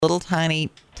little tiny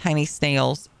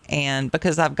snails, and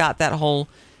because I've got that whole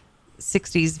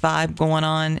 60s vibe going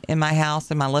on in my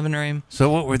house, in my living room. So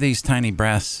what were these tiny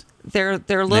brass They're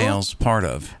little nails part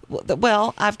of?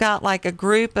 Well, I've got like a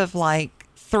group of like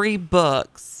 3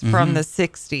 books from the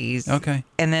 60s. Okay.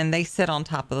 And then they sit on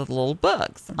top of the little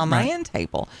books on my end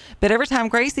table. But every time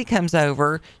Gracie comes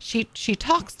over, she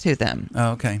talks to them.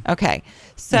 Oh, okay. Okay.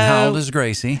 So And how old is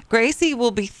Gracie? Gracie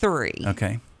will be 3.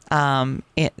 Okay.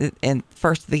 In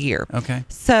first of the year. Okay.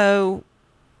 So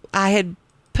I had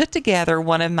put together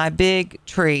one of my big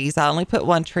trees. I only put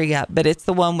one tree up, but it's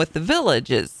the one with the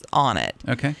villages on it.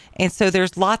 Okay. And so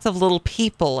there's lots of little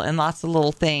people and lots of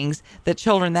little things that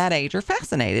children that age are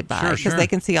fascinated by because they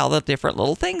can see all the different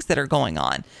little things that are going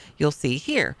on. You'll see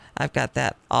here, I've got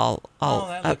that all that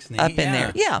up, looks neat. up in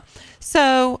there. Yeah.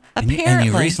 So apparently, and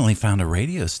you recently found a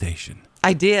radio station.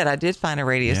 I did find a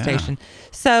radio station.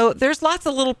 So there's lots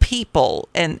of little people,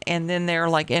 and then they're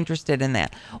like interested in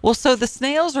that. Well, so the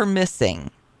snails are missing.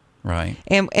 Right.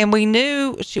 And we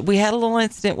knew we had a little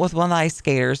incident with one of the ice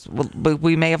skaters.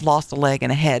 We may have lost a leg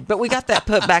and a head, but we got that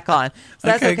put back on. So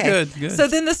that's okay. Good. So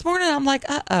then this morning I'm like,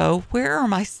 uh-oh, where are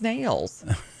my snails?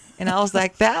 And I was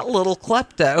like, that little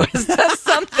klepto has done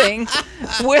something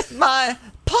with my...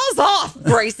 Paws off,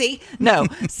 Gracie. No.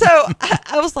 So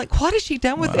I was like, what has she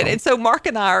done with it? And so Mark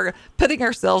and I are putting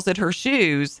ourselves in her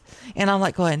shoes. And I'm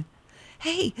like going,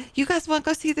 hey, you guys want to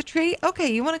go see the tree?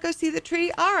 Okay, you want to go see the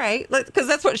tree? All right. Because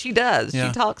that's what she does. Yeah.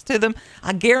 She talks to them.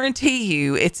 I guarantee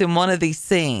you it's in one of these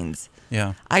scenes.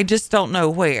 Yeah. I just don't know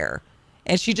where.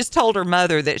 And she just told her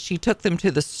mother that she took them to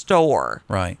the store.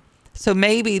 Right. So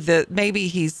maybe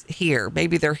he's here.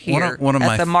 Maybe they're here one of at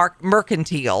my the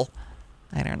mercantile.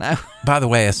 I don't know. By the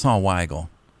way, I saw Weigel.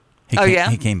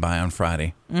 He came by on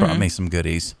Friday, brought me some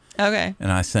goodies. Okay.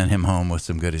 And I sent him home with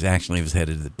some goodies. Actually, he was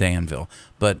headed to Danville.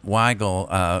 But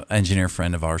Weigel, engineer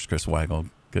friend of ours, Chris Weigel,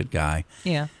 good guy.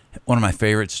 Yeah. One of my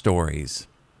favorite stories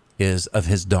is of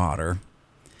his daughter.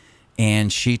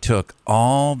 And she took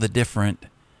all the different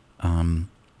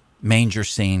manger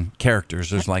scene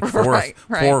characters. There's like four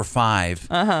or five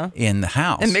in the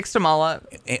house. And mixed them all up.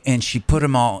 And she put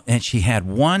them all, and she had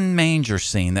one manger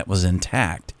scene that was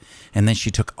intact. And then she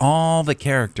took all the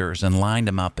characters and lined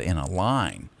them up in a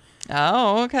line.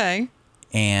 Oh, okay.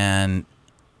 And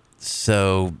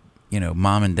so,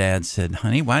 Mom and Dad said,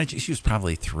 honey, why did you, she was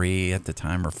probably 3 at the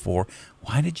time or 4.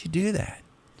 Why did you do that?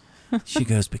 She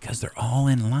goes, because they're all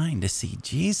in line to see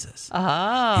Jesus. Oh.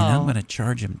 And I'm going to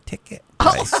charge them ticket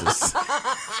prices.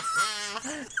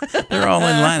 They're all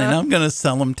in line, and I'm going to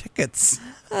sell them tickets.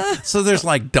 So there's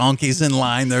like donkeys in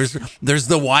line. There's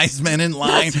the wise men in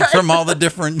line from all the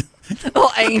different...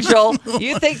 Well, Angel,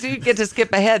 you think you get to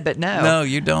skip ahead, but no. No,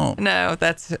 you don't. No,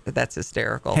 that's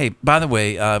hysterical. Hey, by the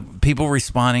way, people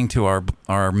responding to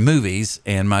our movies,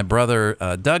 and my brother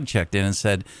Doug checked in and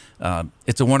said,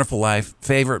 It's a Wonderful Life,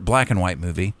 favorite black and white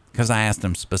movie, because I asked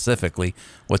him specifically,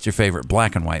 what's your favorite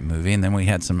black and white movie? And then we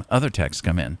had some other texts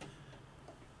come in.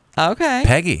 Okay.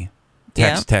 Peggy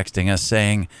texting us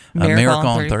saying, Miracle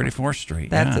on 34th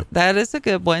Street. That is a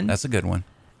good one. That's a good one.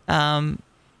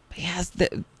 Yes,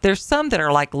 there's some that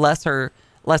are like lesser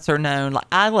known. Like,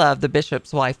 I love The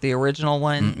Bishop's Wife, the original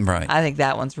one. Right. I think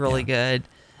that one's really good.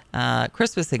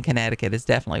 Christmas in Connecticut is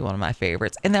definitely one of my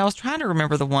favorites. And I was trying to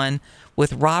remember the one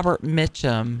with Robert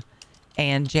Mitchum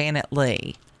and Janet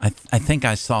Leigh. I think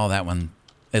I saw that one,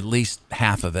 at least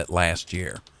half of it last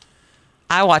year.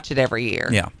 I watch it every year.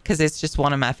 Yeah. Because it's just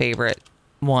one of my favorite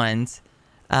ones.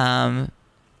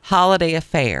 Holiday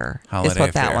Affair is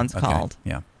what that one's called.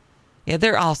 Yeah. Yeah,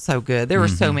 they're all so good. There were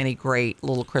so many great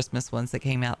little Christmas ones that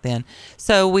came out then.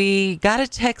 So we got a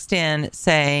text in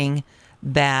saying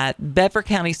that Bedford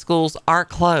County schools are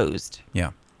closed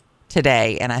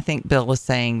today. And I think Bill is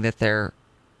saying that they're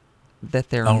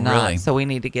not. Really? So we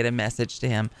need to get a message to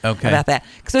him about that.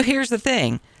 So here's the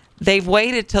thing. They've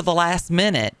waited till the last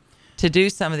minute to do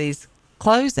some of these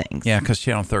closings. Yeah, because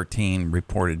Channel 13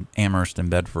 reported Amherst and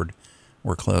Bedford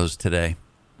were closed today.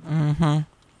 Mm-hmm.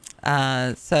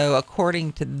 So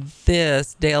according to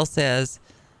this, Dale says,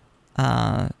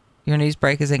 your news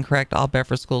break is incorrect. All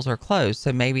Bedford schools are closed.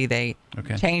 So maybe they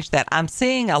changed that. I'm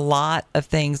seeing a lot of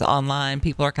things online.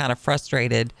 People are kind of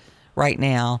frustrated right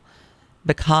now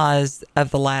because of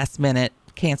the last minute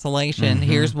cancellation. Mm-hmm.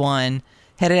 Here's one.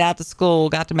 Headed out to school,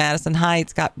 got to Madison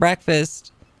Heights, got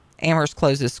breakfast. Amherst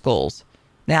closes schools.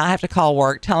 Now I have to call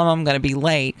work, tell them I'm going to be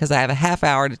late because I have a half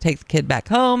hour to take the kid back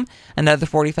home, another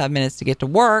 45 minutes to get to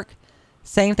work.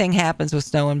 Same thing happens with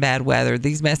snow and bad weather.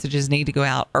 These messages need to go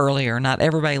out earlier. Not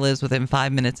everybody lives within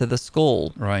 5 minutes of the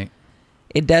school. Right.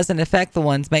 It doesn't affect the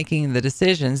ones making the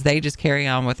decisions. They just carry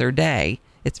on with their day.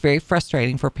 It's very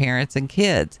frustrating for parents and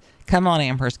kids. Come on,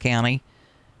 Amherst County.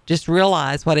 Just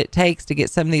realize what it takes to get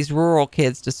some of these rural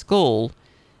kids to school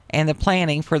and the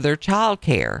planning for their child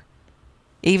care.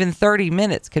 Even 30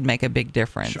 minutes could make a big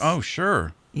difference. Oh,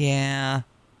 sure. Yeah.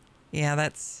 Yeah,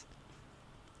 that's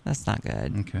not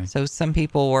good. Okay. So some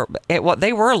people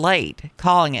they were late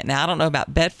calling it. Now, I don't know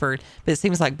about Bedford, but it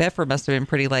seems like Bedford must have been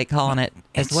pretty late calling it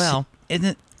as well. Isn't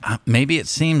it? Maybe it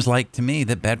seems like to me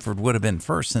that Bedford would have been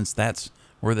first, since that's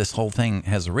where this whole thing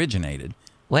has originated.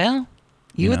 Well,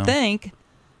 you would think.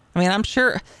 I mean, I'm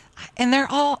sure. And they're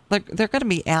going to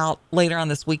be out later on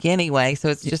this week anyway, so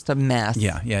it's just a mess.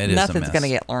 Yeah, it is a mess. Nothing's going to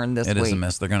get learned this week. It is a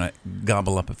mess. They're going to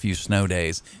gobble up a few snow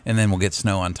days, and then we'll get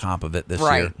snow on top of it this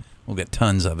year. We'll get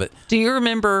tons of it. Do you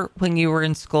remember when you were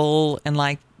in school and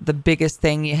like the biggest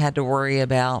thing you had to worry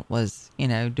about was,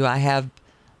 do I have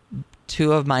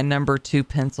 2 of my number 2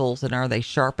 pencils and are they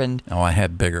sharpened? Oh, I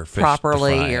had bigger fish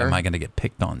properly, to fry. or am I going to get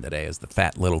picked on today as the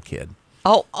fat little kid?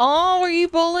 Oh, were you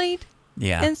bullied?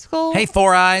 Yeah. In school? Hey,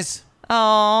 Four Eyes.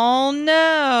 Oh,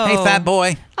 no. Hey, fat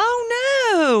boy.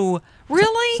 Oh, no.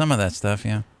 Really? Some of that stuff,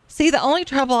 yeah. See, the only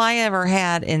trouble I ever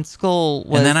had in school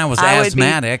was... And then I was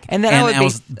asthmatic, and then I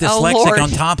was dyslexic on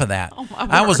top of that. Oh,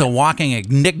 I was a walking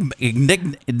enigma.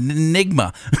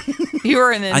 You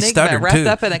were an enigma wrapped too.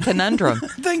 up in a conundrum.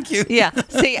 Thank you. Yeah.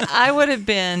 See, I would have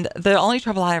been... The only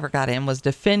trouble I ever got in was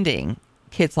defending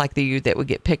kids like you that would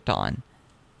get picked on,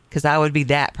 because I would be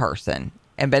that person.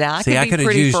 But I could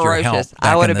have used ferocious. your help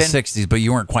back in the 60s, but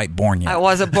you weren't quite born yet. I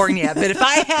wasn't born yet. But if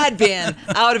I had been,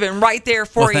 I would have been right there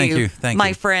for you,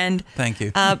 my friend. Thank you.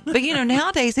 But,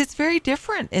 nowadays it's very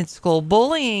different in school.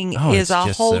 Bullying is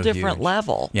a whole different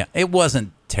level. Yeah, it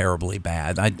wasn't terribly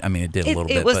bad. I mean, it did a little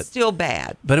bit. It was still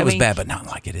bad. But it was bad, but not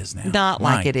like it is now. Not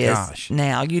like it is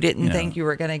now. You didn't think you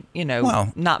were going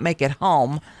to, not make it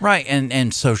home. Right,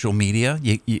 and social media,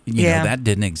 you know, that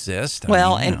didn't exist.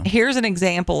 And here's an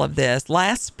example of this.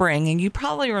 Last spring, and you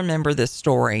probably remember this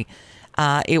story,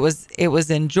 it was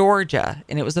in Georgia,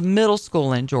 and it was a middle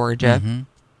school in Georgia,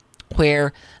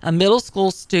 where a middle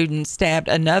school student stabbed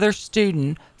another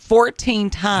student 14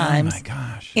 times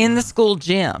in the school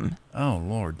gym. Oh,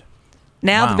 Lord.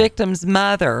 Now the victim's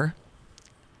mother,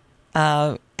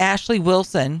 Ashley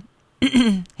Wilson,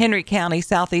 Henry County,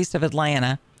 southeast of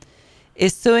Atlanta,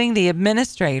 is suing the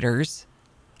administrators,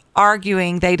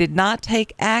 arguing they did not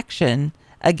take action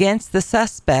against the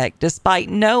suspect despite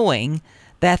knowing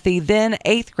that the then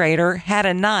 8th grader had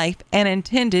a knife and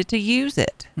intended to use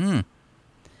it.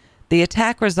 The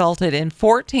attack resulted in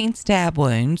 14 stab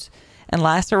wounds and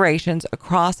lacerations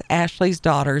across Ashley's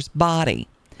daughter's body.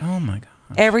 Oh, my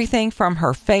God. Everything from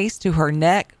her face to her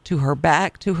neck to her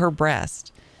back to her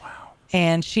breast. Wow.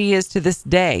 And she is to this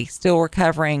day still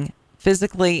recovering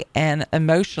physically and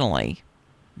emotionally.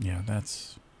 Yeah,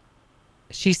 that's...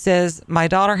 She says, my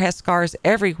daughter has scars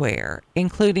everywhere,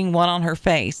 including one on her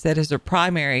face that is a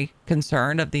primary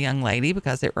concern of the young lady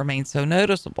because it remains so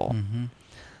noticeable.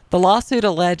 The lawsuit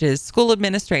alleges school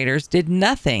administrators did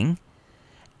nothing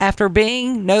after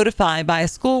being notified by a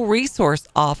school resource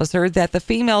officer that the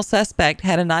female suspect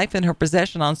had a knife in her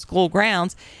possession on school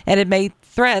grounds and had made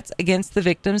threats against the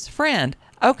victim's friend.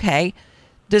 Okay,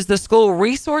 does the school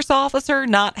resource officer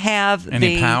not have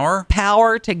any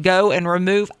power to go and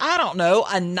remove, I don't know,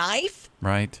 a knife?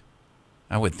 Right.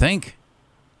 I would think.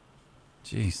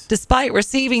 Jeez. Despite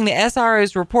receiving the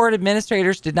SRO's report,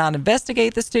 administrators did not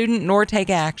investigate the student nor take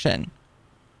action.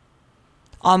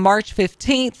 On March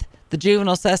 15th, the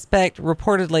juvenile suspect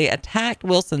reportedly attacked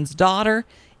Wilson's daughter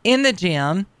in the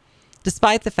gym,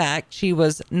 despite the fact she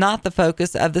was not the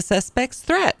focus of the suspect's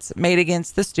threats made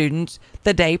against the students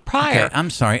the day prior. Okay, I'm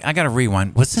sorry. I got to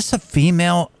rewind. Was this a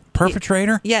female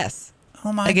perpetrator? Yes.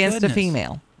 Oh, my goodness. Against a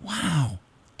female. Wow.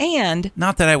 And...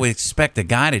 Not that I would expect a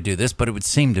guy to do this, but it would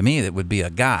seem to me that it would be a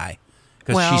guy.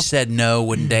 Because she said no,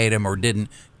 wouldn't date him, or didn't,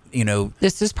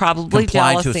 This is probably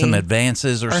comply jealousy to some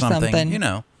advances or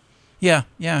something. Yeah,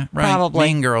 right. Probably.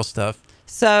 Mean girl stuff.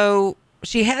 So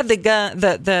she had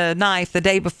the knife the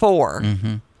day before.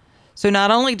 So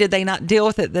not only did they not deal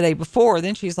with it the day before,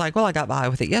 then she's like, well, I got by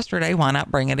with it yesterday. Why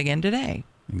not bring it again today?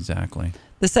 Exactly.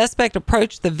 The suspect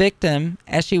approached the victim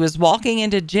as she was walking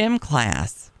into gym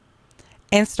class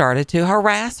and started to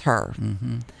harass her.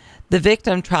 The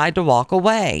victim tried to walk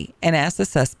away and asked the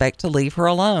suspect to leave her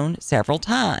alone several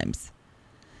times.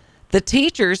 The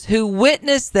teachers who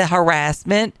witnessed the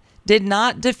harassment did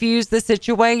not defuse the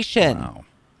situation.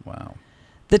 Wow.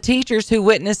 The teachers who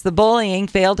witnessed the bullying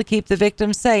failed to keep the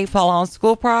victim safe while on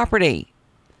school property.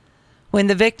 When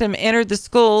the victim entered the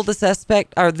school, the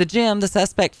suspect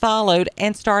followed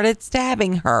and started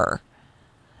stabbing her.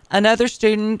 Another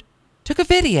student took a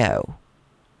video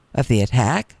of the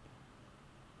attack.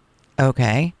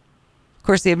 Okay. Of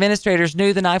course, the administrators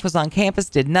knew the knife was on campus,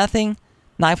 did nothing.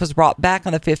 Knife was brought back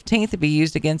on the 15th to be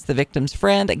used against the victim's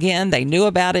friend. Again, they knew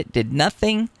about it, did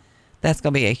nothing. That's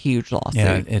going to be a huge lawsuit.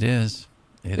 Yeah, it is.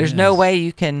 There's no way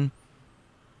you can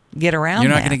get around You're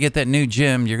not that. going to get that new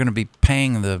gym. You're going to be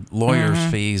paying the lawyer's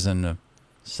fees and the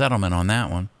settlement on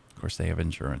that one. Of course, they have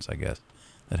insurance, I guess,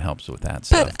 that helps with that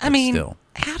stuff. But I mean, still.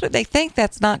 how do they think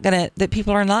that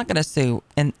people are not going to sue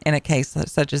in a case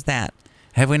such as that?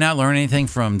 Have we not learned anything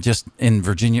from just in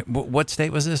Virginia? What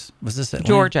state was this? Was this Atlanta?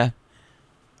 Georgia.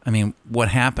 I mean, what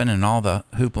happened and all the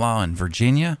hoopla in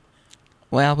Virginia?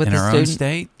 Well, with in the our student, own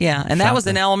state? Yeah, and that was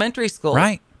in elementary school.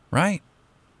 Right. I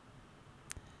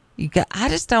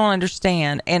just don't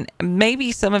understand. And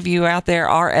maybe some of you out there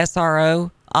are SRO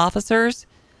officers.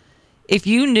 If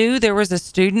you knew there was a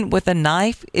student with a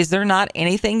knife, is there not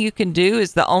anything you can do?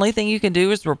 Is the only thing you can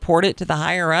do is report it to the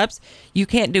higher ups? You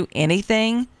can't do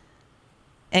anything.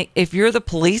 And if you're the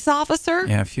police officer?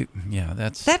 Yeah,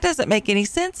 that doesn't make any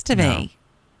sense to me.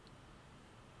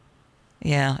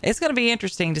 Yeah, it's going to be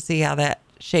interesting to see how that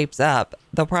shapes up.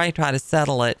 They'll probably try to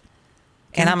settle it.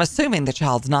 And I'm assuming the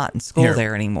child's not in school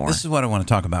there anymore. This is what I want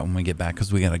to talk about when we get back,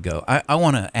 because we got to go. I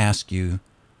want to ask you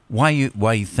why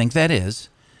you think that is.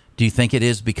 Do you think it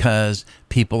is because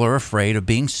people are afraid of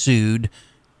being sued?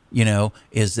 You know,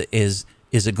 is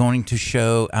it going to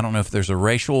show? I don't know if there's a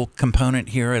racial component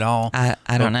here at all. I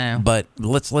don't know. But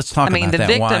let's talk about that. I mean, the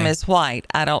victim is white.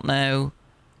 I don't know.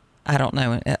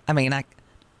 I mean,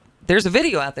 there's a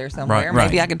video out there somewhere. Right.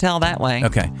 Maybe I can tell that way.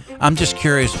 Okay. I'm just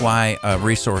curious why a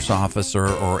resource officer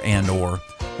or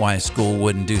why a school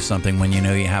wouldn't do something when you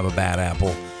know you have a bad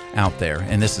apple out there.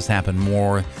 And this has happened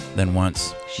more than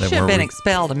once. Should have been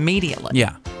expelled immediately.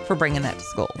 Yeah. For bringing that to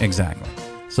school. Exactly.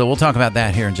 So we'll talk about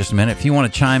that here in just a minute. If you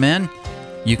want to chime in,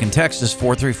 you can text us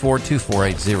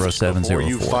 434-248-0704. Before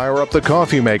you fire up the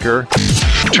coffee maker,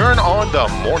 turn on the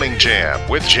Morning Jam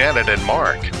with Janet and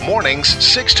Mark. Mornings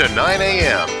 6 to 9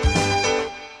 a.m.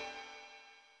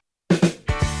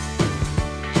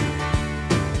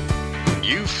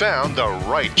 You found the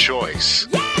right choice.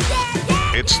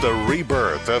 It's the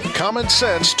rebirth of Common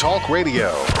Sense Talk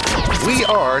Radio. We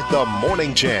are the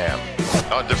Morning Jam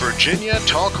on the Virginia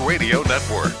Talk Radio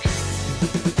Network.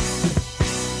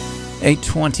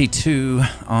 8:22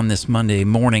 on this Monday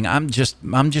morning. I'm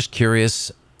just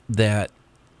curious that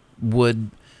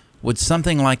would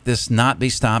something like this not be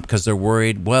stopped because they're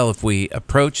worried, well, if we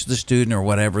approach the student or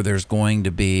whatever, there's going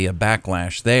to be a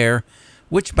backlash there.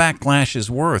 Which backlash is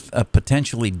worth? A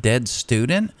potentially dead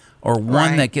student or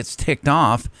one that gets ticked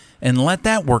off, and let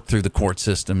that work through the court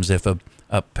systems if a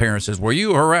parent says, well,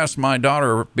 you harassed my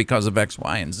daughter because of X,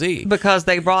 Y, and Z. Because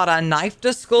they brought a knife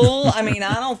to school? I mean,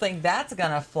 I don't think that's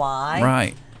going to fly.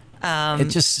 Right. It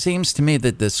just seems to me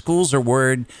that the schools are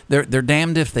worried. They're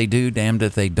damned if they do, damned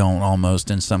if they don't, almost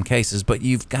in some cases. But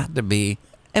you've got to be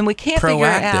and we can't proactive. Figure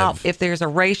out if there's a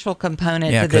racial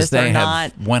component to because this they or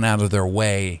not. went out of their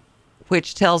way.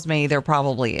 Which tells me there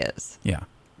probably is. Yeah.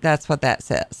 That's what that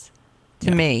says. To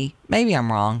me, maybe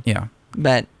I'm wrong. Yeah.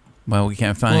 But well, we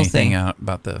can't find anything out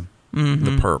about the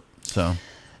perp. So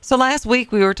last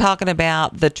week we were talking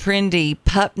about the trendy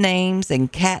pup names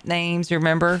and cat names. You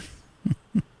remember?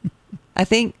 I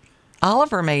think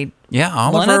Oliver made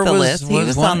Oliver one of the was, list. He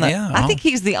was on the. Yeah, I think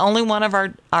he's the only one of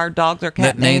our dogs or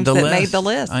cat names that made the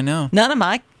list. I know. None of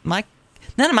my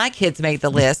kids made the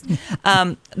list.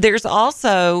 There's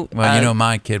also... Well,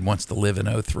 my kid wants to live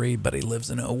in 03, but he lives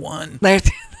in 01.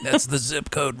 That's the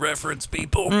zip code reference,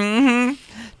 people. Mm-hmm.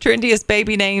 Trendiest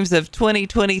Baby Names of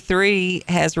 2023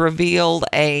 has revealed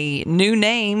a new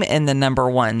name in the number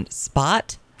one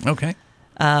spot. Okay.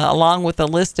 Along with a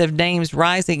list of names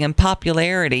rising in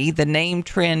popularity, the name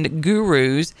trend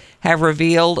gurus have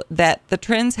revealed that the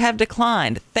trends have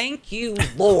declined. Thank you,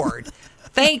 Lord.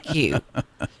 Thank you.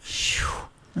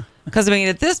 Because, I mean,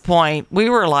 at this point, we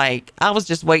were like, I was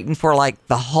just waiting for, like,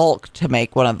 the Hulk to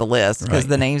make one of the lists because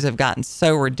the names have gotten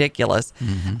so ridiculous.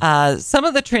 Mm-hmm. Some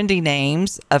of the trendy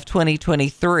names of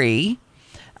 2023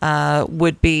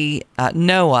 would be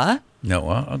Noah.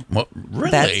 Noah? What,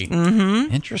 really?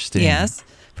 Interesting. Yes.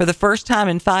 For the first time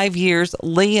in 5 years,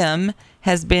 Liam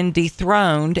has been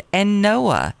dethroned, and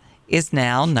Noah is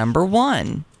now number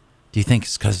one. Do you think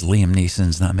it's because Liam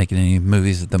Neeson's not making any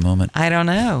movies at the moment? I don't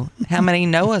know. How many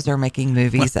Noahs are making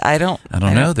movies? I don't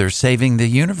know. They're saving the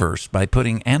universe by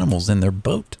putting animals in their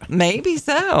boat. Maybe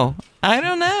so. I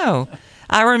don't know.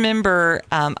 I remember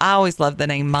I always loved the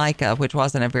name Micah, which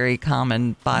wasn't a very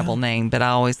common Bible name, but I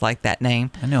always liked that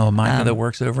name. I know a Micah that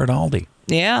works over at Aldi.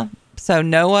 Yeah. So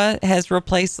Noah has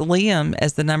replaced Liam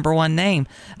as the number one name.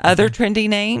 Other trendy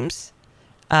names,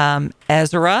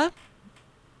 Ezra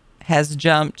has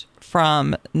jumped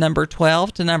from number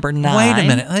 12 to number 9. Wait a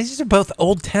minute. These are both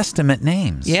Old Testament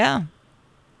names. Yeah.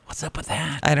 What's up with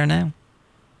that? I don't know.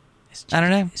 I don't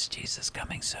know. Is Jesus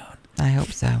coming soon? I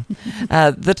hope so.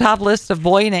 The top list of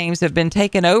boy names have been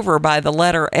taken over by the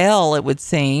letter L, it would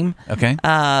seem. Okay.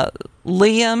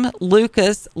 Liam,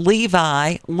 Lucas,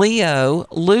 Levi, Leo,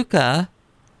 Luca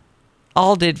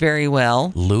all did very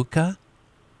well. Luca?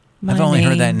 My I've only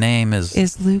heard name that name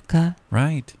is Luca.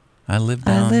 right. I live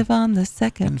on the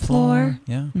second floor.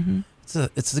 Yeah. Mm-hmm.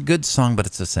 It's a good song, but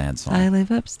it's a sad song. I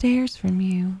live upstairs from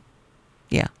you.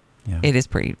 Yeah. It is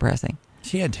pretty depressing.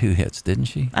 She had 2 hits, didn't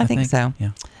she? I think so.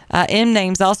 Yeah. M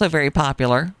name's also very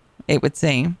popular, it would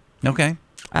seem. Okay.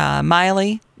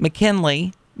 Miley,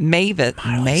 McKinley, Mavis.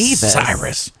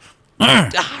 Cyrus.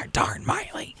 Darn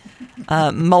Miley.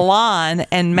 Milan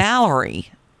and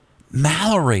Mallory.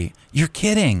 Mallory. You're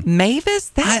kidding. Mavis?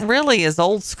 That really is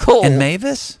old school. And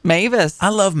Mavis? Mavis. I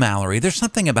love Mallory. There's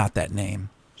something about that name.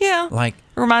 Yeah. Like,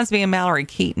 it reminds me of Mallory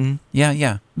Keaton.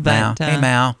 Yeah. But, Mal. Hey,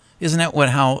 Mal. Isn't that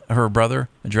how her brother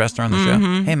addressed her on the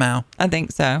show? Hey, Mal. I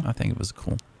think so. I think it was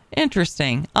cool.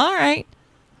 Interesting. All right.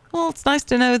 Well, it's nice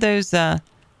to know those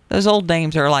old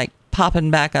names are like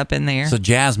popping back up in there. So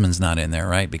Jasmine's not in there,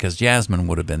 right? Because Jasmine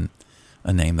would have been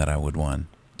a name that I would want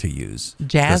to use.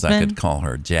 Because I could call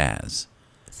her Jazz.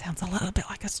 Sounds a little bit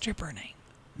like a stripper name.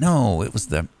 No, it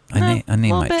was I named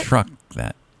my truck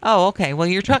that. Oh, okay. Well,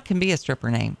 your truck can be a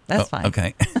stripper name. That's fine.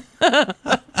 Okay.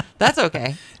 That's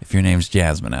okay. If your name's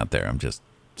Jasmine out there, I'm just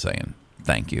saying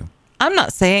thank you. I'm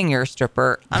not saying you're a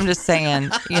stripper. I'm just saying,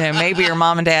 maybe your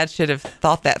mom and dad should have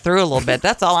thought that through a little bit.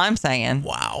 That's all I'm saying.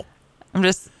 Wow. I'm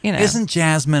just, Isn't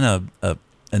jasmine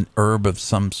an herb of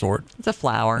some sort? It's a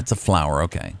flower. It's a flower,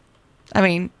 okay. I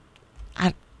mean,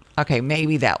 okay,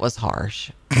 maybe that was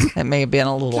harsh. That may have been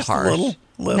a little just harsh. A little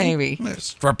maybe.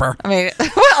 Stripper. I mean,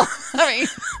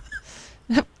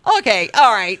 okay,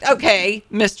 all right, okay,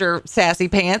 Mr. Sassy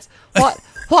Pants.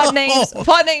 What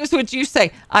names would you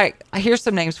say? All right, here's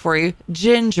some names for you.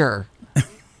 Ginger.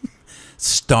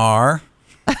 Star.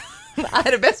 I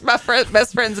had my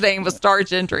best friend's name was Star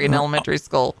Gentry in elementary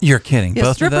school. You're kidding. Yeah,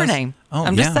 both stripper of those? name. Oh,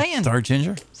 I'm just saying. Star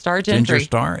Ginger? Star Gentry. Ginger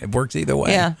Star. It works either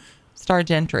way. Yeah. Star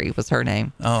Gentry was her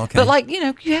name. Oh, okay. But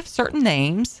you have certain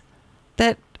names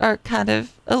that are kind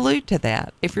of allude to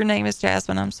that. If your name is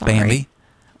Jasmine, I'm sorry. Bambi?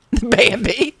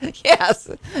 Bambi, yes.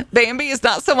 Bambi is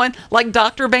not someone like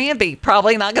Dr. Bambi.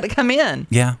 Probably not going to come in.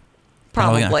 Yeah.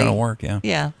 Probably not going to work, yeah.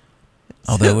 Yeah.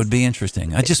 Although it would be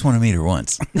interesting. I just want to meet her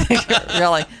once.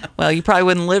 Really? Well, you probably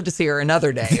wouldn't live to see her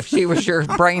another day if she was your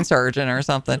brain surgeon or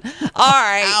something. All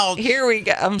right. Ouch. Here we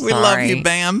go. I'm sorry. We love you,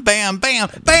 Bam, Bam, Bam,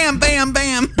 Bam, Bam,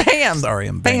 Bam. Bam. Sorry,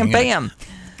 I'm banging bam.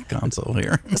 Console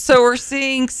here. So we're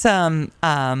seeing some,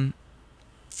 I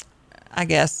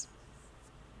guess,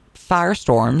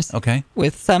 firestorms. Okay.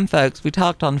 With some folks. We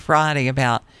talked on Friday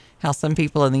about how some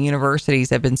people in the universities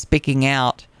have been speaking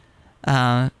out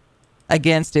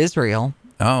against Israel.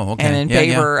 Oh, okay. And in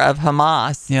favor of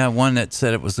Hamas. Yeah, one that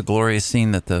said it was a glorious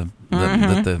scene that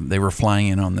they were flying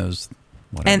in on those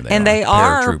they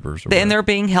are paratroopers, and they're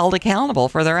being held accountable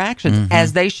for their actions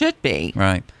as they should be.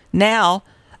 Right. Now,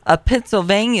 a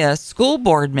Pennsylvania school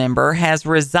board member has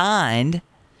resigned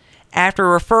after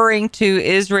referring to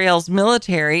Israel's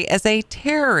military as a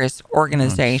terrorist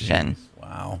organization. Oh,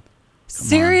 wow.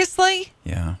 Seriously?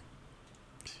 Yeah.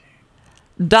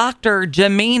 Dr.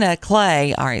 Jamina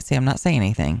Clay. All right, see, I'm not saying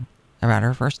anything about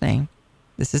her first name.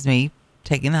 This is me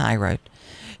taking the high road.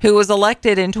 Who was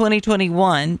elected in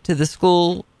 2021 to the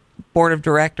school board of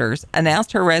directors,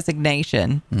 announced her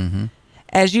resignation. Mm-hmm.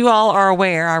 As you all are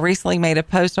aware, I recently made a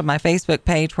post on my Facebook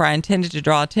page where I intended to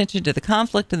draw attention to the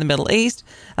conflict in the Middle East.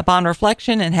 Upon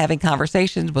reflection and having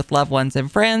conversations with loved ones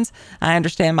and friends, I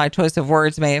understand my choice of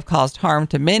words may have caused harm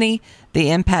to many. The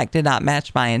impact did not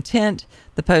match my intent.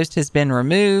 The post has been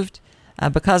removed.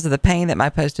 Because of the pain that my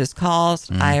post has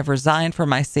caused, I have resigned from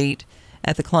my seat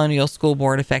at the Colonial School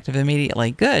Board effective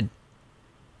immediately. Good.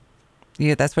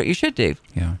 Yeah, that's what you should do.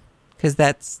 Yeah. Because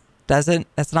that's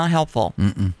not helpful.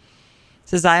 Mm-mm.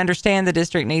 Says, I understand the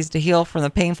district needs to heal from the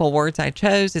painful words I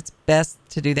chose. It's best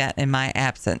to do that in my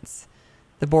absence.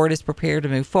 The board is prepared to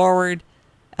move forward.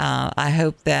 I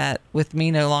hope that with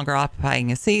me no longer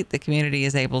occupying a seat, the community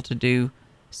is able to do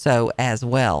so as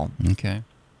well. Okay.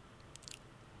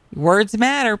 Words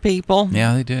matter, people.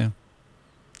 Yeah, they do.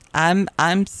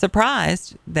 I'm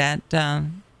surprised that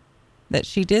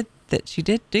she did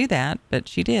do that, but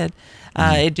she did.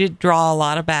 It did draw a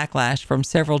lot of backlash from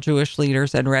several Jewish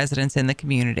leaders and residents in the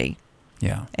community.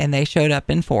 Yeah. And they showed up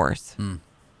in force.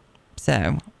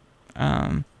 So,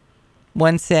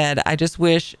 One said, "I just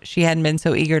wish she hadn't been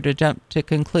so eager to jump to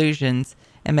conclusions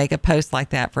and make a post like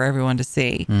that for everyone to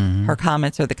see. Her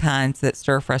comments are the kinds that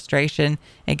stir frustration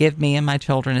and give me and my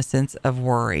children a sense of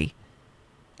worry."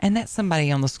 And that's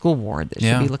somebody on the school board that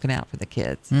should be looking out for the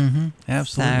kids.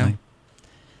 Absolutely. So,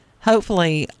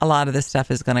 hopefully, a lot of this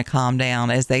stuff is going to calm down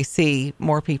as they see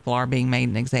more people are being made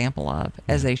an example of,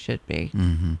 as they should be,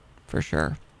 for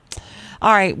sure.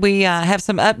 All right, we have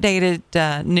some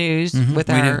updated news with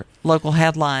our local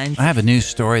headlines. I have a news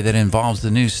story that involves the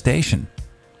news station.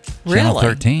 Channel Really?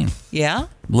 13. Yeah?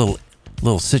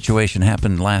 Little situation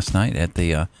happened last night at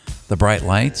the bright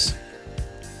lights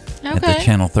at the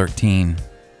Channel 13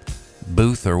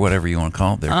 booth, or whatever you want to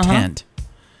call it, their tent.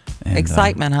 And,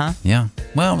 Excitement, huh? Yeah.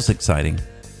 Well, it was exciting.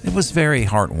 It was very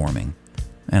heartwarming,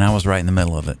 and I was right in the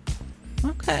middle of it.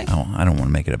 Okay. I don't want to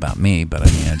make it about me, but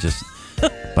I mean,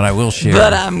 but I will share.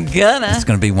 But I'm gonna. It's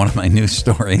going to be one of my news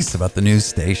stories about the news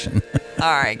station. All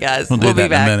right, guys. We'll do that be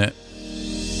back. in a minute.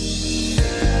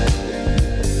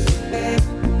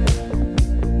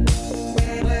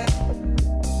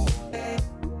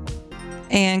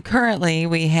 And currently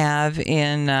we have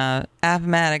in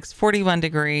Appomattox 41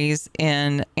 degrees,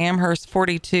 in Amherst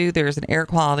 42. There's an air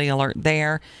quality alert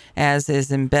there, as is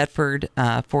in Bedford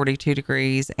 42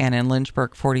 degrees, and in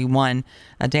Lynchburg 41.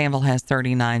 Danville has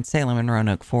 39, Salem and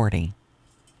Roanoke 40.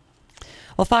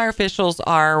 Well, fire officials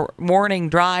are warning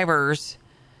drivers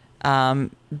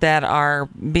that are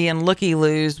being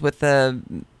looky-loos with the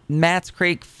Matts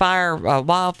Creek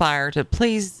wildfire to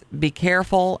please be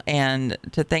careful and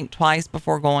to think twice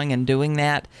before going and doing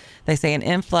that. They say an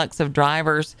influx of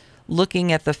drivers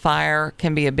looking at the fire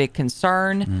can be a big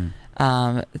concern.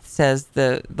 It says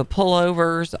the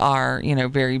pullovers are,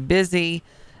 very busy.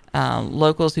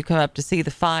 Locals who come up to see the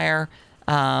fire,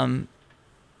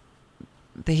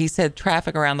 he said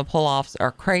traffic around the pull-offs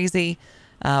are crazy.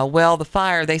 The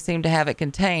fire, they seem to have it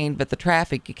contained, but the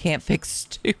traffic, you can't fix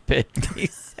stupid, he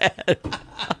said.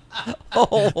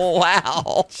 Oh,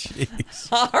 wow.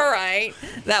 Jeez. All right.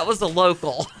 That was a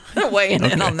local weighing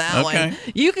in on that one.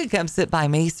 You could come sit by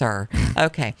me, sir.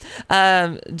 Okay.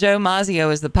 Joe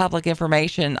Mazzio is the public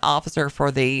information officer for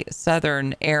the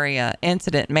Southern Area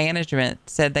Incident Management,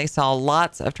 said they saw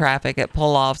lots of traffic at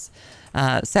pull-offs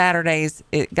Saturdays.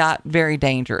 It got very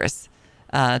dangerous.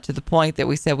 To the point that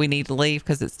we said we need to leave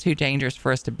because it's too dangerous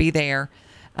for us to be there.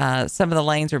 Some of the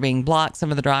lanes are being blocked. Some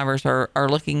of the drivers are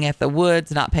looking at the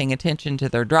woods, not paying attention to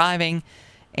their driving.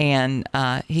 And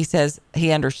he says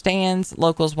he understands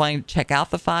locals wanting to check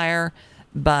out the fire,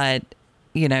 but,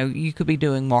 you could be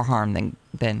doing more harm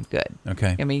than good.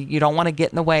 Okay. I mean, you don't want to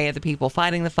get in the way of the people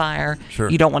fighting the fire. Sure.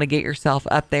 You don't want to get yourself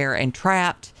up there and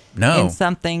trapped in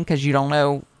something because you don't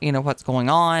know, what's going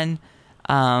on.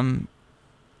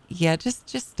 Yeah,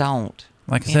 just don't.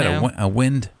 Like I said, a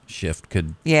wind shift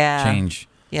could change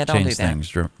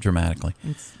things dramatically.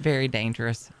 It's very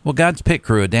dangerous. Well, God's Pit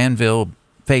Crew, a Danville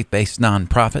faith-based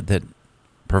nonprofit that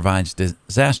provides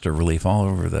disaster relief all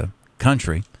over the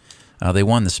country, they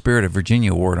won the Spirit of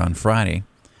Virginia Award on Friday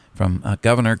from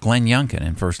Governor Glenn Youngkin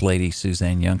and First Lady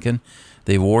Suzanne Youngkin.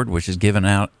 The award, which is given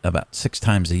out about 6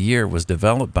 times a year, was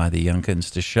developed by the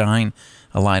Youngkins to shine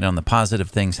a light on the positive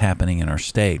things happening in our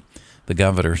state. The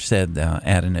governor said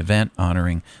at an event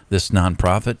honoring this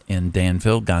nonprofit in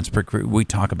Danville, God's Pit Crew, we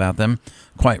talk about them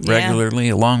quite regularly,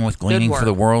 along with Gleaning for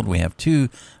the World. We have 2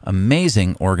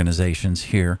 amazing organizations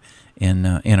here in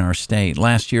our state.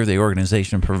 Last year, the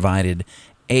organization provided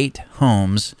 8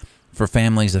 homes for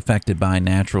families affected by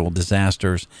natural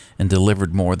disasters and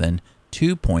delivered more than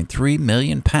 2.3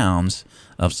 million pounds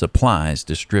of supplies,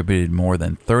 distributed more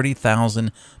than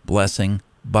 30,000 blessing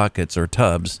buckets or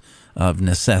tubs of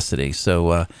necessity.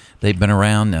 So they've been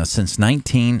around since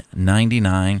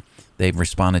 1999. They've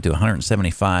responded to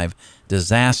 175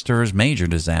 major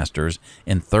disasters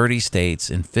in 30 states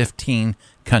in 15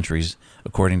 countries,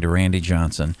 according to Randy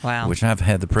Johnson, which I've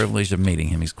had the privilege of meeting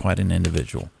him. He's quite an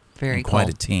individual. Very cool. Quite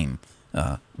a team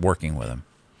working with him.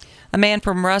 A man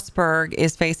from Rustburg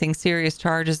is facing serious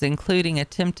charges, including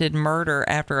attempted murder,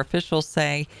 after officials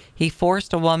say he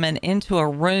forced a woman into a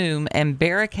room and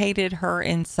barricaded her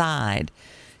inside.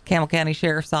 Campbell County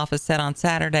Sheriff's Office said on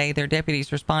Saturday their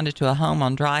deputies responded to a home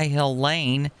on Dry Hill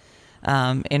Lane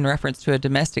in reference to a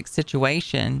domestic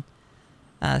situation.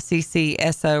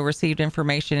 CCSO received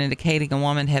information indicating a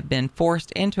woman had been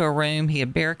forced into a room. He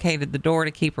had barricaded the door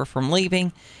to keep her from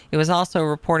leaving. It was also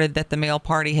reported that the male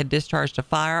party had discharged a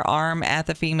firearm at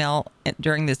the female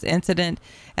during this incident.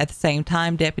 At the same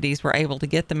time, deputies were able to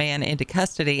get the man into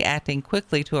custody, acting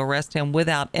quickly to arrest him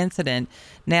without incident.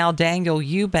 Now, Daniel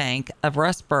Eubank of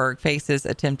Rustburg faces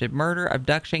attempted murder,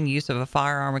 abduction, use of a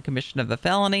firearm, and commission of a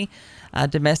felony.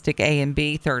 domestic A and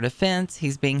B, third offense.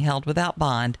 He's being held without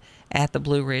bond at the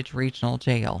Blue Ridge Regional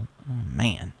Jail. Oh,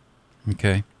 man.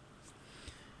 Okay.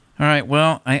 All right.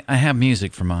 Well, I have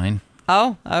music for mine.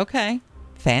 Oh, okay.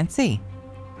 Fancy.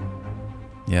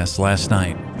 Yes, last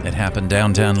night. It happened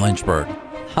downtown Lynchburg.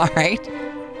 All right.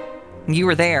 You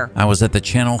were there. I was at the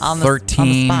Channel on the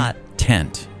 13 spot.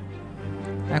 tent.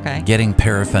 Okay. Getting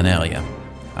paraphernalia.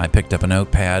 I picked up a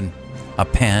notepad, a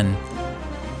pen.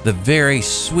 The very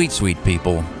sweet, sweet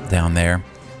people down there,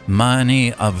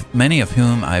 many of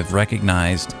whom I've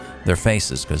recognized their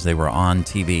faces because they were on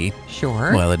TV.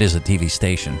 Sure. Well, it is a TV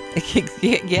station.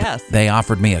 Yes. They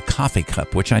offered me a coffee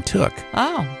cup, which I took.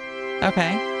 Oh,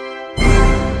 okay.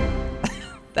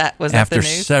 That was after the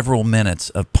news? several minutes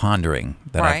of pondering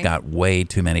that Right. I've got way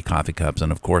too many coffee cups,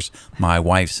 and of course, my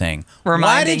wife saying, "Why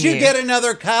Reminding did you you. get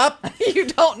another cup?" You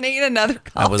don't need another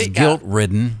coffee I was cup.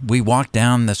 guilt-ridden. We walked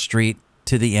down the street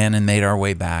to the inn and made our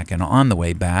way back. And on the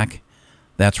way back,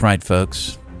 that's right,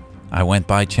 folks, I went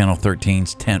by Channel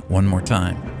 13's tent one more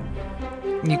time.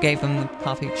 You gave him the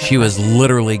coffee cup. She was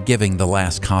literally giving the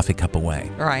last coffee cup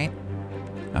away. Right.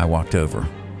 I walked over.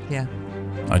 Yeah.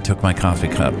 I took my coffee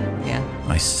cup. Yeah.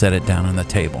 I set it down on the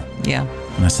table. Yeah.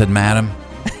 And I said, "Madam,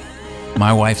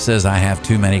 my wife says I have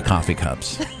too many coffee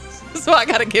cups. So I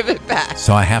got to give it back.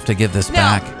 So I have to give this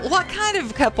Now, back." what kind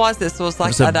of cup was this? Was like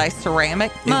was a- a nice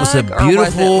ceramic It mug? was a Or was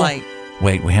beautiful. it like,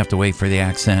 Wait, we have to wait for the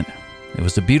accent. It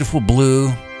was a beautiful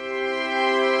blue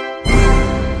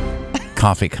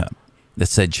coffee cup that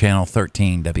said Channel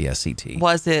 13 WSET.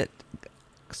 was it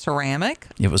ceramic?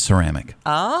 It was ceramic.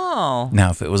 Oh.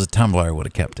 Now, if it was a tumbler, I would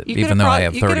have kept it, You could've even though I brought-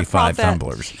 have you could've 35 brought that-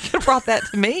 tumblers. You could have brought that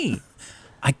to me.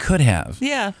 I could have.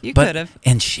 Yeah, you But- could have.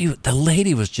 And the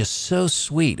lady was just so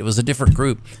sweet. It was a different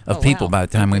group of Oh, people wow. by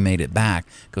the time we made it back,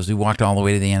 because we walked all the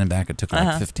way to the end and back. It took like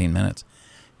Uh-huh. 15 minutes.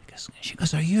 She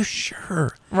goes, "Are you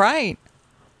sure?" Right.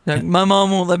 Like, my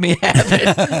mom won't let me have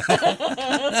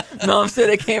it. Mom said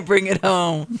I can't bring it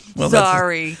home. Well, that's-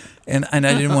 Sorry. And I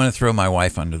didn't want to throw my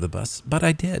wife under the bus, but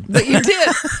I did. But you did.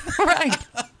 Right.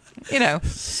 You know,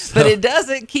 but it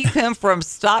doesn't keep him from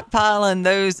stockpiling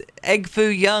those egg foo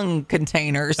young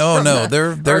containers. Oh, from no, or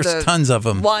there's the tons of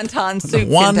them. Wonton soup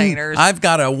containers. I've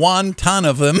got a 1 ton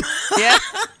of them Yeah.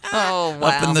 Oh, wow.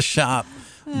 up in the shop.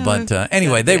 But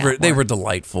anyway, they were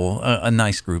delightful, a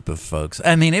nice group of folks.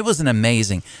 I mean, it was an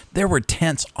amazing. There were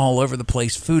tents all over the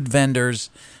place, food vendors.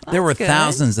 There were good.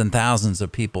 thousands and thousands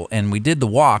of people, and we did the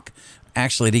walk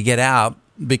actually to get out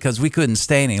because we couldn't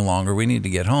stay any longer. We needed to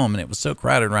get home, and it was so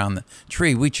crowded around the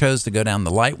tree. We chose to go down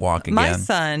the light walk again. My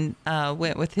son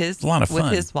went with his a lot of with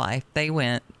fun. his wife. They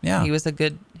went. Yeah. He was a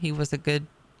good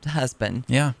husband.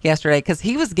 Yeah. Yesterday, because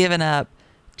he was giving up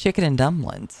chicken and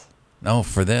dumplings. Oh,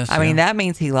 for this? I mean, that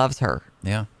means he loves her.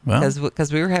 Yeah. Well,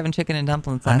 Because we were having chicken and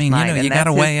dumplings last I mean, night. you and got to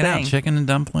that's weigh his it out. thing. Chicken and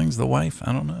dumplings, the wife.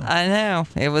 I don't know. I know.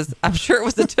 I'm sure it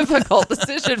was a difficult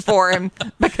decision for him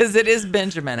because it is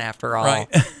Benjamin after all. Right.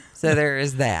 So there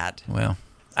is that. Well,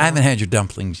 I haven't had your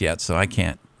dumplings yet, so I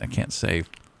can't say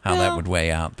how that Well, would weigh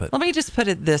out. But Let me just put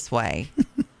it this way.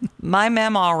 My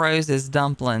Mama Rose's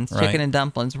dumplings, Right. chicken and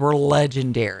dumplings, were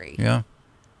legendary. yeah.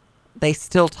 They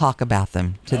still talk about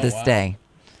them to Oh, this wow. day.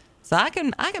 So I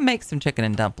can make some chicken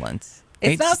and dumplings.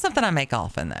 It's not something I make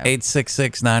often though.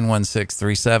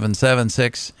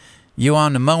 866-916-3776. You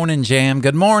on the Morning Jam.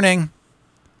 Good morning.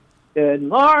 Good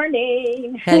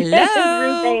morning. Hello. This is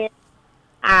Ruth Ann.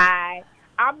 Hi.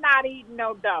 I'm not eating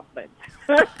no dumplings.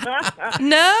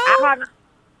 No?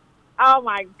 Oh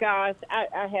my gosh.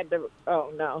 I had to,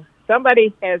 oh no.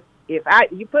 Somebody has, you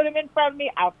put them in front of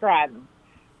me, I'll try them.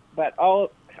 But oh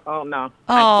no.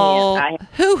 Oh, I can't.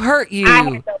 who hurt you? I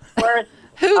had the worst.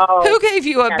 Who gave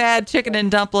you a yeah. bad chicken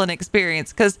and dumpling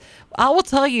experience? Because I will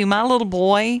tell you, my little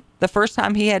boy, the first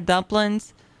time he had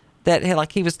dumplings,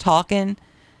 he was talking,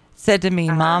 said to me,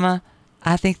 "Mama,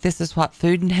 I think this is what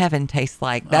food in heaven tastes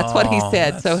like." That's what he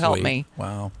said. That's So help sweet. me.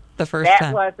 Wow. The first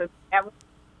time.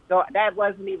 That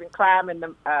wasn't even climbing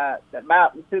the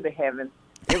mountain to the heavens.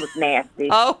 It was nasty.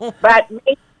 Oh. But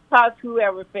maybe because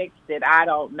whoever fixed it, I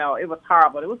don't know. It was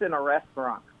horrible. It was in a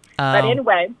restaurant. But Oh.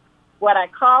 anyway, what I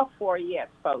call for, yes,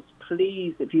 folks,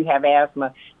 please, if you have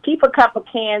asthma, keep a couple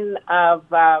can of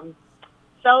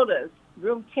sodas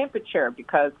room temperature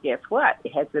because guess what?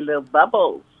 It has the little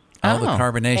bubbles. Oh, the Oh.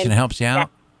 carbonation helps you out?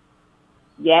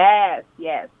 Yes.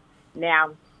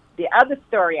 Now, the other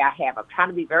story I have, I'm trying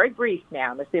to be very brief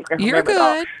now. Let's see if I can You're remember it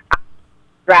all. good.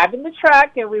 Driving the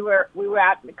truck, and we were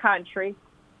out in the country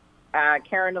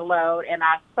carrying a load, and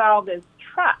I saw this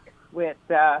truck with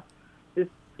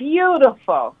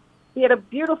he had a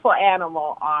beautiful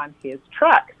animal on his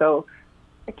truck. So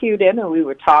cute in, and we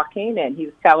were talking, and he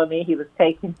was telling me he was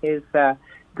taking his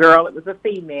girl, it was a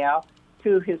female,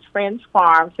 to his friend's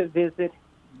farm to visit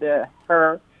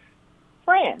her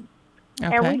friend.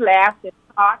 Okay. And we laughed and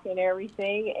talked and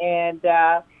everything, and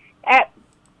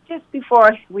just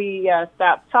before we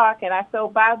stopped talking, I said, "Oh,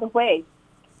 by the way,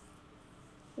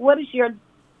 what is your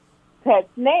pet's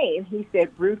name?" He said,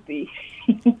 "Ruthie."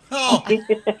 Oh,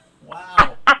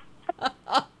 wow.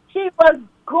 She was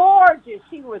gorgeous.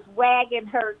 She was wagging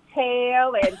her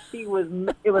tail, and it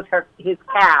was his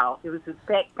cow. It was his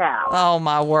pet cow. Oh,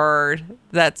 my word.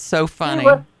 That's so funny. She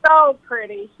was so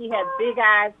pretty. She had big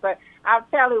eyes, but I'll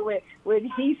tell you, when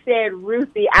he said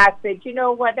Ruthie, I said, you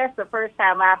know what? That's the first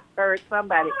time I've heard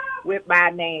somebody with my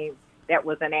name that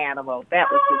was an animal. That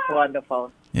was just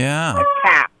wonderful. Yeah. A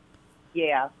cow.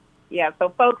 Yeah. Yeah, so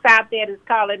folks out there that's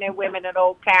calling their women an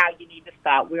old cow, you need to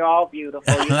stop. We're all beautiful.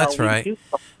 That's right.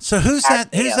 So who's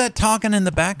that talking in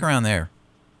the background there?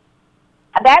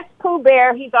 That's Pooh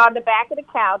Bear. He's on the back of the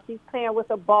couch. He's playing with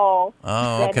a ball.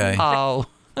 Oh, okay. Oh.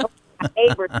 My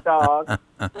neighbor's dog.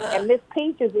 And Miss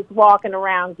Peaches is walking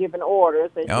around giving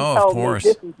orders. And she Oh, told of course.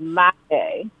 me this is my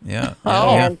day. Yeah.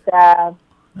 Oh. Yeah.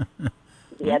 And,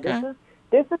 yeah, Okay.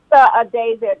 this is a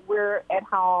day that we're at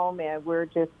home, and we're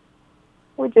just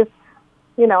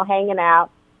hanging out,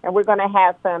 and we're going to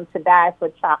have some to die for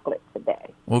chocolate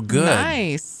today. Well, good.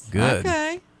 Nice. Good.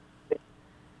 Okay.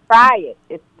 Try it.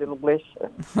 It's delicious.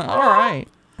 All right.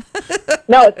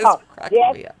 No, it's It's called cracking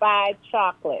me Death up. by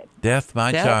Chocolate. Death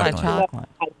by Death by chocolate.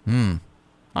 chocolate. Hmm.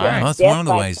 All Well, right. that's Death one of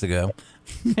the by ways to go.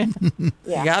 Yeah.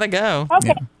 You got to go. Okay.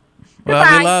 Yeah. Well,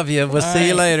 Goodbye. we love you. We'll see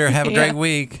you right. later. Have a Yeah. great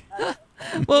week.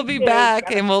 We'll be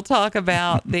back, and we'll talk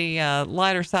about the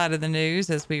lighter side of the news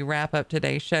as we wrap up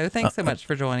today's show. Thanks so much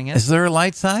for joining us. Is there a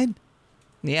light side?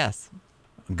 Yes.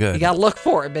 Good. You got to look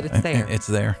for it, but it's there. It's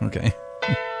there. Okay.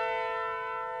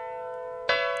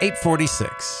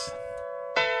 8:46.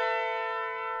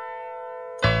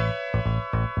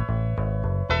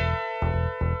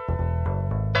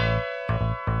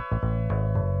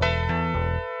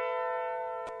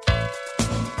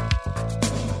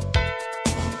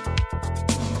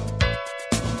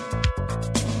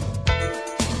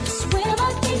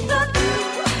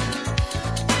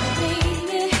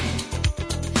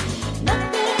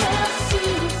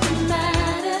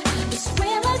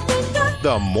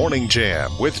 The Morning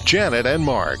Jam with Janet and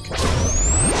Mark.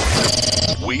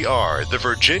 We are the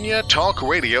Virginia Talk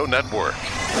Radio Network.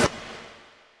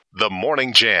 The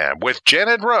Morning Jam with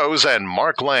Janet Rose and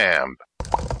Mark Lamb.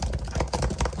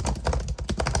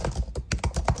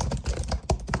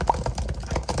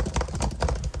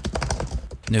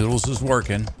 Noodles is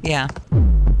working. Yeah.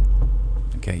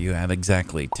 Okay, you have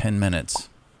exactly 10 minutes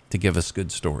to give us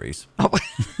good stories.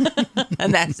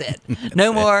 And that's it.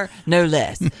 No more, no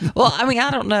less. Well, I mean,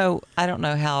 I don't know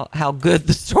how good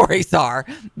the stories are,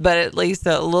 but at least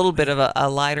a little bit of a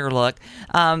lighter look.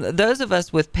 Those of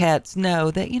us with pets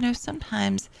know that,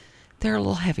 sometimes they're a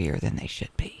little heavier than they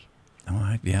should be.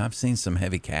 Oh, yeah, I've seen some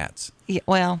heavy cats. Yeah,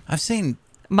 well, I've seen.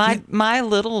 my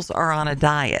littles are on a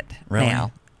diet Really?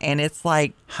 now. And it's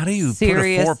like, How do you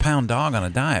serious. put a 4-pound dog on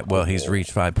a diet? Well, he's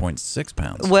reached 5.6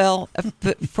 pounds. Well,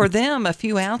 for them, a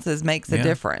few ounces makes a Yeah.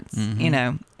 difference,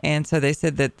 And so they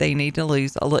said that they need to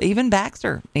lose a little. Even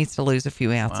Baxter needs to lose a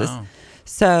few ounces. Wow.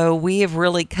 So we have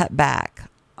really cut back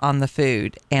on the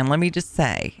food. And let me just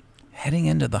say, Heading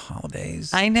into the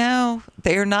holidays. I know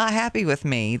they're not happy with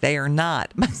me. They are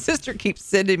not. My sister keeps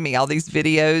sending me all these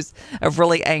videos of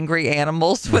really angry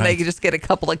animals when they Right. just get a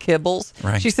couple of kibbles.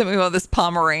 Right. She sent me one of this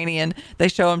Pomeranian. They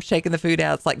show them shaking the food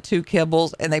out. It's like 2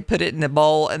 kibbles, and they put it in the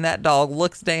bowl, and that dog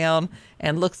looks down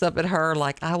and looks up at her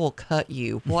like, I will cut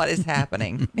you. What is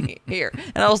happening here?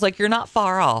 And I was like, you're not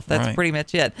far off. That's Right. pretty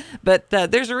much it. But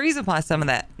there's a reason why some of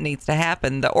that needs to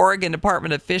happen. The Oregon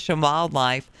Department of Fish and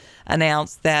Wildlife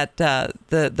announced that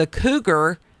the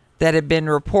cougar that had been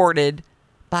reported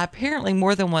by apparently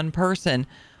more than one person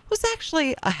was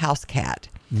actually a house cat.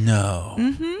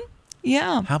 No.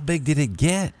 Yeah. How big did it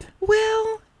get?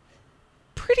 Well,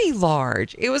 pretty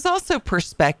large. It was also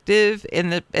perspective in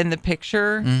the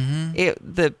picture.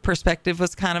 The perspective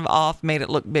was kind of off, made it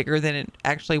look bigger than it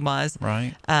actually was.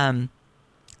 Right.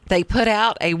 They put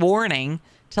out a warning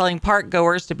telling park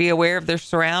goers to be aware of their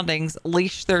surroundings,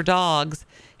 leash their dogs.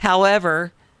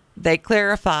 However, they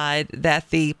clarified that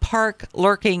the park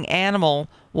lurking animal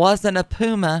wasn't a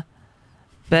puma,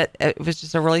 but it was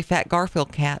just a really fat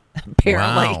Garfield cat,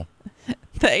 apparently. Wow.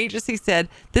 The agency said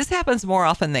this happens more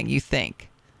often than you think.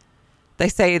 They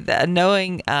say that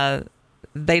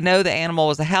they know the animal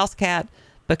was a house cat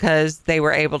because they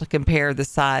were able to compare the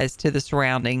size to the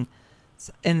surrounding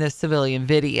in the civilian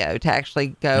video to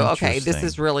actually go, okay, this Interesting.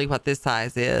 is really what this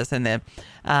size is. And then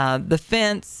the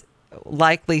fence,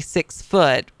 likely 6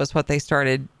 foot, was what they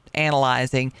started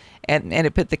analyzing, and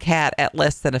it put the cat at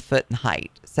less than a foot in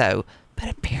height. So, but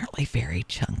apparently very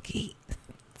chunky.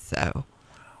 So,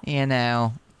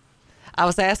 I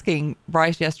was asking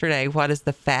Bryce yesterday what is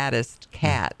the fattest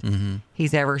cat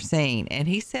he's ever seen, and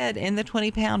he said in the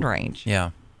 20-pound range.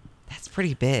 Yeah. That's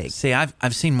pretty big. See,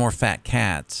 I've seen more fat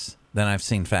cats than I've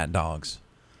seen fat dogs.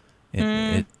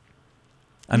 I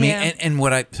mean, Yeah. and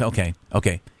what okay,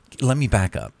 let me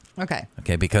back up. Okay.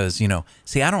 Okay, because,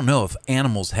 see, I don't know if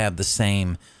animals have the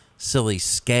same silly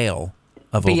scale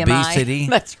of BMI. obesity.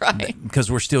 That's right.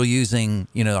 Because we're still using,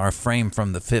 our frame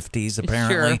from the 50s,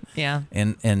 apparently. Sure, yeah.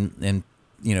 And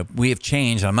we have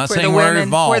changed. I'm not Where saying the we're women,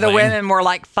 evolving. where the women were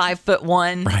like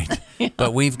 5'1". Right.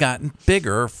 But we've gotten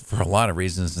bigger for a lot of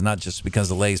reasons, not just because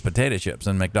of Lay's potato chips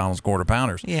and McDonald's quarter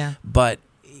pounders. Yeah. But,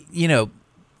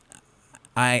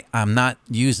 I'm not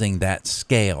using that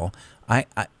scale.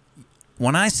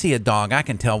 When I see a dog, I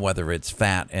can tell whether it's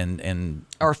fat and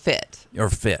Or fit. or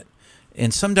fit.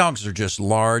 And some dogs are just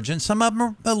large, and some of them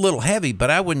are a little heavy,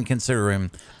 but I wouldn't consider him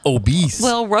obese.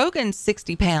 Well, Rogan's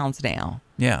 60 pounds now.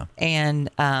 yeah. And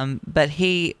but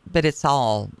it's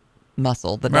all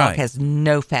muscle. The dog Right. has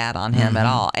no fat on him at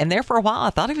all. And there for a while I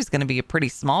thought he was going to be a pretty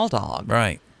small dog.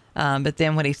 Right. But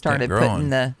then when he started growing.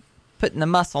 putting the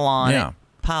muscle on, Yeah. it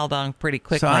piled on pretty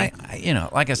quickly. So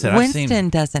like I said, Winston I've seen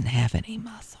doesn't have any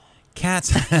muscle. cats.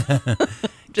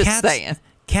 Just saying.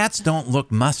 Cats don't look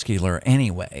muscular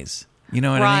anyways. You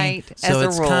know what I mean? Right, So as a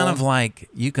it's kind rule. of like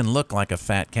you can look like a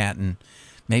fat cat and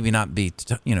maybe not be,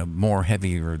 more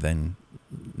heavier than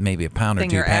maybe a pound or Than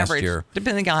two your past average, your.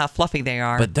 depending on how fluffy they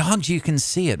are. But dogs, you can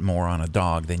see it more on a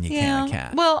dog than you can a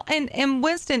cat. Well, and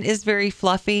Winston is very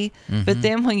fluffy, but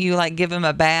then when you like give him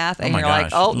a bath and my you're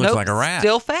like, gosh, oh, looks nope, like a rat.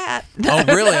 still fat. Oh,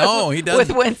 really? Oh, he does.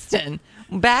 With Winston.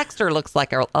 Baxter looks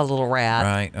like a little rat.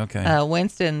 Right. Okay.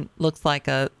 Winston looks like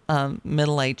a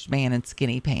middle-aged man in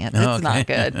skinny pants. It's Okay. not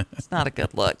good. It's not a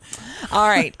good look. All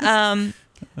right.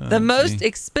 The most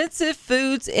expensive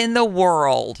foods in the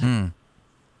world.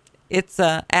 It's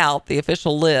out, the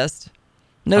official list.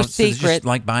 No So it's just secret.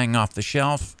 like buying off the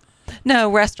shelf.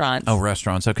 No, restaurants. Oh,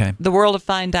 restaurants. Okay. The world of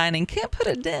fine dining can't put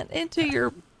a dent into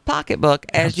your pocketbook,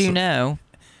 as you know.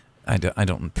 I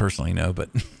don't personally know, but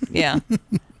Yeah.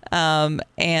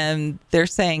 And they're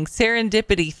saying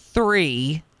Serendipity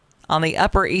 3 on the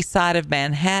Upper East Side of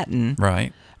Manhattan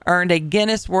right. earned a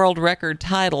Guinness World Record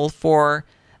title for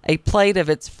a plate of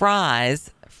its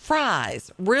fries.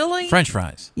 Fries? Really? French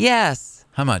fries. Yes.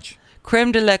 How much?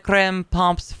 Creme de la creme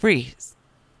pommes frites,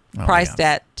 Oh, priced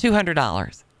yeah. at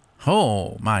 $200.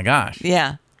 Oh my gosh.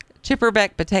 Yeah.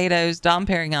 Chipperbeck potatoes, Dom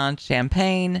Perignon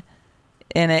champagne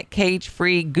in it,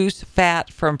 cage-free goose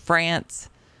fat from France,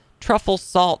 truffle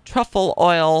salt, truffle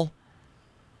oil,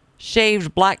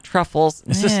 shaved black truffles.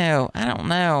 Is this- No, I don't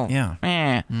know. Yeah.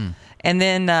 And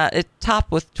then it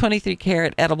topped with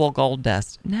 23-karat edible gold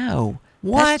dust. No.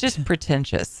 What? That's just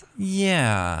pretentious.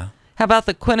 Yeah. How about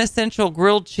the quintessential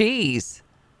grilled cheese?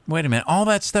 Wait a minute. All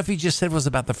that stuff you just said was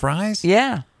about the fries?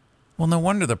 Yeah. Well, no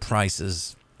wonder the price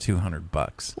is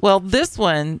 $200. Well, this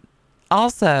one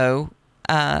also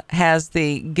has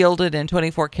the gilded and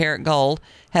 24-karat gold,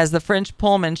 has the French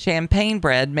Pullman champagne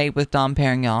bread made with Dom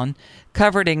Perignon,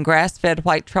 covered in grass-fed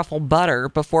white truffle butter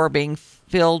before being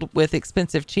filled with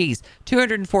expensive cheese.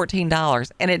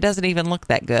 $214, and it doesn't even look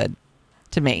that good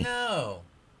to me. No.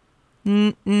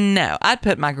 No, I'd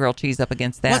put my grilled cheese up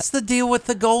against that. What's the deal with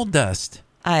the gold dust?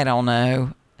 I don't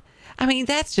know. I mean,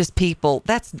 that's just people.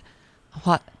 That's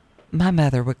what my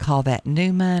mother would call that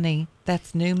new money.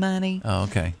 That's new money. Oh,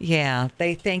 okay. Yeah,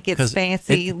 they think it's 'Cause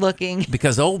fancy looking.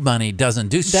 Because old money doesn't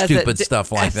do Does it stupid d-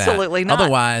 stuff like that. Absolutely not.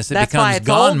 Otherwise, it That's why becomes it's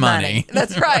gone old money.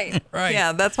 That's right. Right.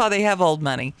 Yeah, that's why they have old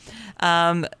money.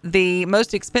 The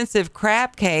most expensive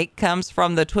crab cake comes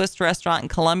from the Twist restaurant in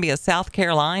Columbia, South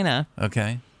Carolina.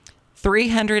 Okay.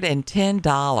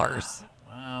 $310.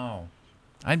 Wow.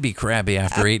 I'd be crabby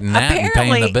after eating that and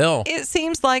paying Apparently, the bill. it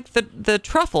seems like the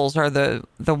truffles are the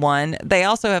one. They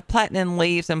also have platinum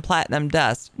leaves and platinum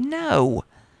dust. No,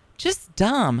 just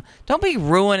dumb. Don't be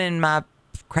ruining my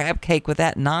crab cake with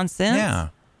that nonsense. Yeah.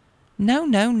 No.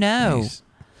 Jeez.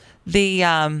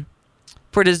 The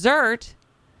for dessert,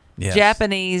 Yes.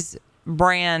 Japanese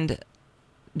brand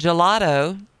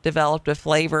gelato developed a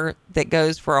flavor that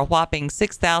goes for a whopping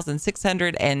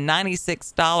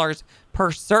 $6,696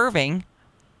 per serving.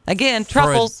 Again,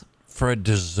 truffles. For a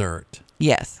dessert.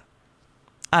 Yes.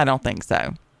 I don't think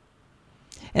so.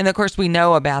 And of course we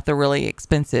know about the really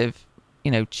expensive,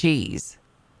 cheese.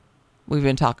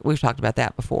 We've talked about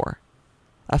that before.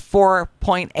 a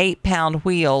 4.8 pound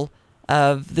wheel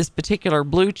of this particular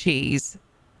blue cheese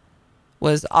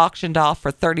was auctioned off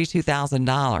for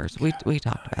 $32,000. We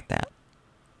talked about that.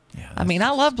 Yeah, I mean,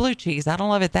 I love blue cheese. I don't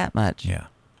love it that much. Yeah.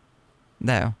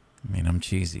 No. I mean, I'm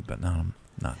cheesy, but no, I'm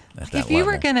not at that If you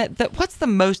level. were gonna, what's the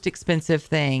most expensive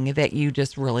thing that you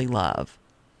just really love?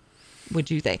 Would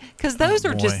you think? Because those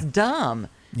are boy. just dumb.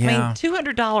 Yeah. I mean,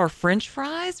 $200 French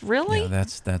fries, really? Yeah,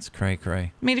 that's cray.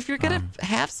 I mean, if you're gonna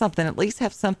have something, at least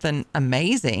have something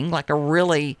amazing, like a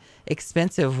really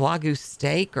expensive Wagyu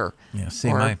steak or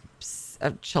or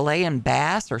a Chilean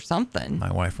bass or something.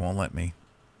 My wife won't let me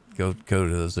go to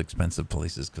those expensive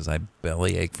places because I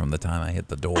belly ache from the time I hit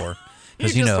the door. You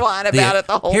just whine about it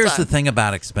the whole Here's time. the thing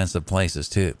about expensive places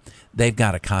too. They've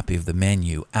got a copy of the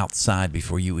menu outside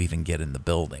before you even get in the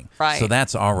building. Right. So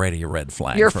that's already a red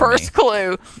flag. Your for first me.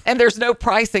 clue, and there's no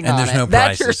pricing And on there's it. no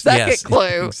That's your prices. second Yes,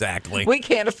 clue. exactly. We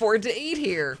can't afford to eat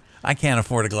here. I can't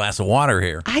afford a glass of water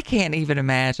here. I can't even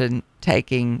imagine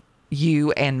taking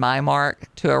you and my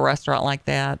Mark to a restaurant like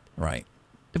that. Right.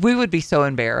 We would be so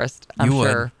embarrassed, I'm You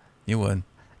sure. would. You would.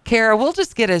 Kara, we'll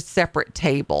just get a separate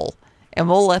table and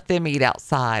we'll let them eat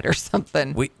outside or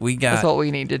something. We That's got what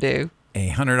we need to do. a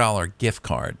 $100 gift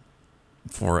card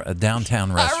for a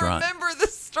downtown restaurant. I remember the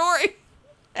story.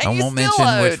 And I you won't still mention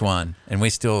owed. which one, and we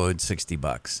still owed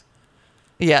 $60.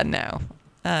 Yeah, no.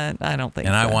 I don't think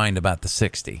And so. I whined about the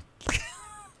 60.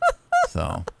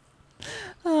 So,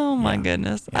 Oh, my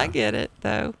goodness. I get it,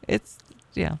 though.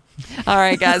 Yeah. All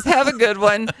right, guys. Have a good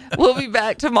one. We'll be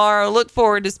back tomorrow. Look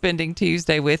forward to spending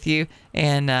Tuesday with you.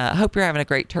 And hope you're having a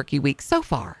great turkey week so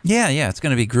far. yeah, it's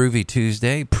going to be Groovy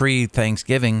Tuesday,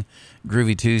 pre-Thanksgiving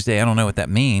Groovy Tuesday. I don't know what that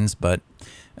means, but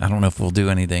I don't know if we'll do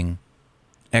anything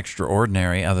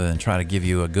extraordinary other than try to give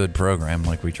you a good program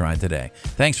like we tried today.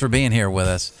 Thanks for being here with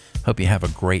us. Hope you have a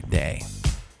great day.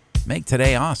 Make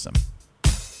today awesome.